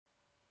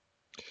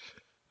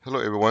Hello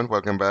everyone,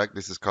 welcome back.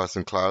 This is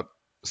Carson Cloud.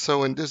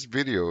 So in this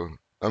video,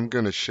 I'm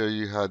going to show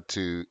you how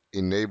to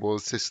enable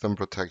system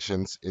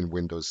protections in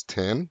Windows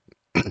 10.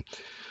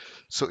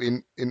 So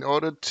in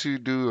order to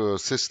do a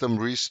system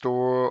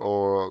restore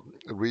or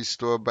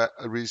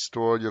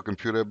restore your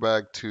computer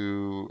back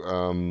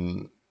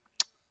to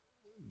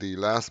the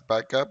last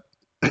backup,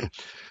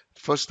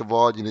 first of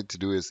all you need to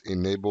do is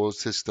enable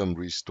system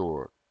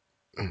restore.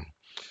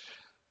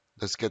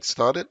 Let's get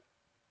started.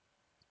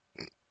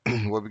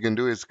 What we can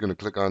do is going to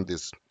click on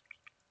this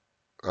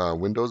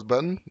Windows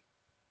button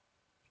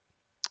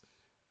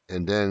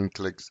and then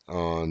clicks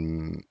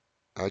on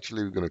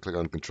actually we're going to click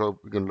on control.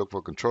 We're going to look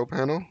for control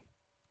panel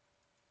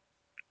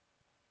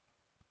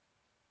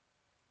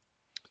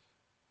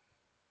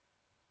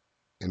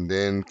and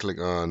then click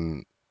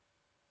on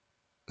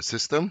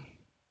system.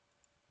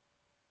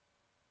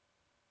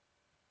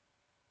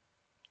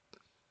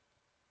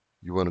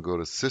 You want to go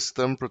to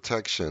system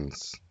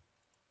protections.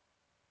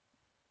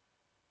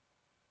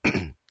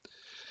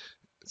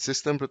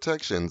 System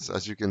protections,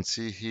 as you can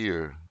see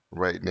here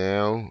right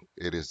now,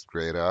 it is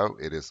grayed out,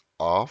 it is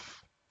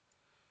off.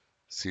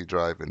 C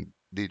drive and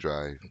D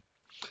drive.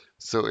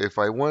 So if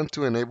I want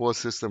to enable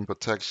system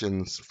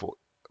protections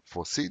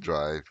for C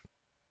drive,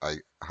 I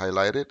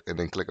highlight it and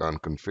then click on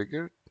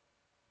configure.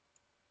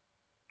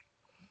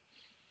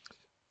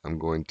 I'm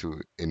going to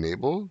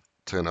enable,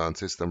 turn on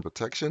system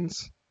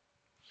protections.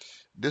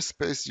 This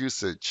space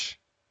usage,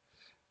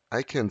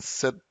 I can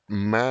set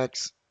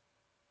max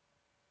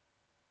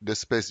the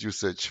space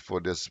usage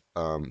for this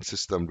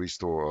system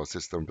restore or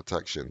system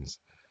protections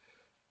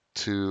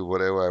to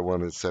whatever I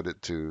want to set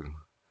it to.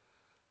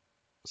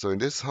 So in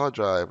this hard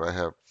drive, I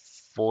have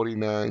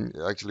 49,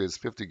 actually it's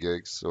 50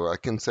 gigs, so I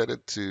can set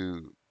it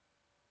to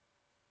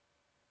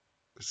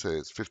say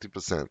it's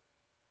 50%.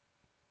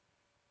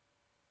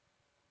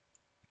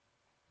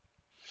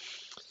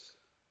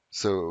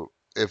 So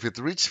if it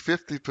reached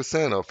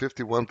 50% or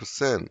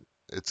 51%,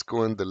 it's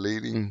going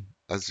deleting,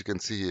 as you can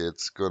see here,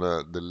 it's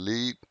gonna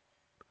delete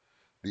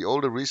the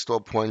older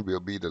restore point will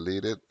be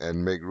deleted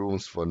and make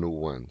rooms for new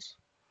ones.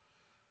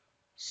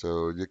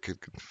 So you can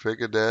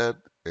configure that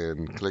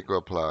and click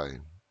apply.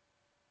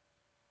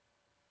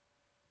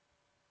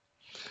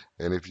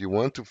 And if you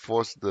want to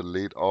force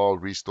delete all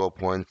restore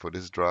points for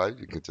this drive,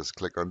 you can just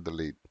click on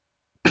delete.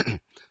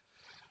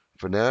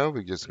 For now,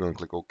 we're just going to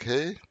click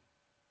OK.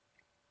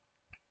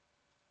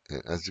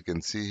 And as you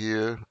can see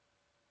here,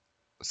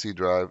 C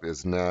drive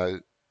is now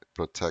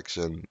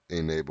protection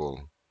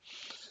enabled.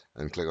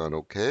 And click on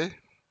OK.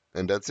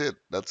 And that's it.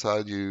 That's how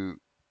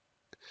you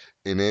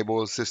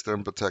enable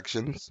system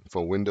protections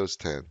for Windows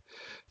 10.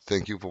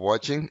 Thank you for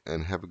watching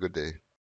and have a good day.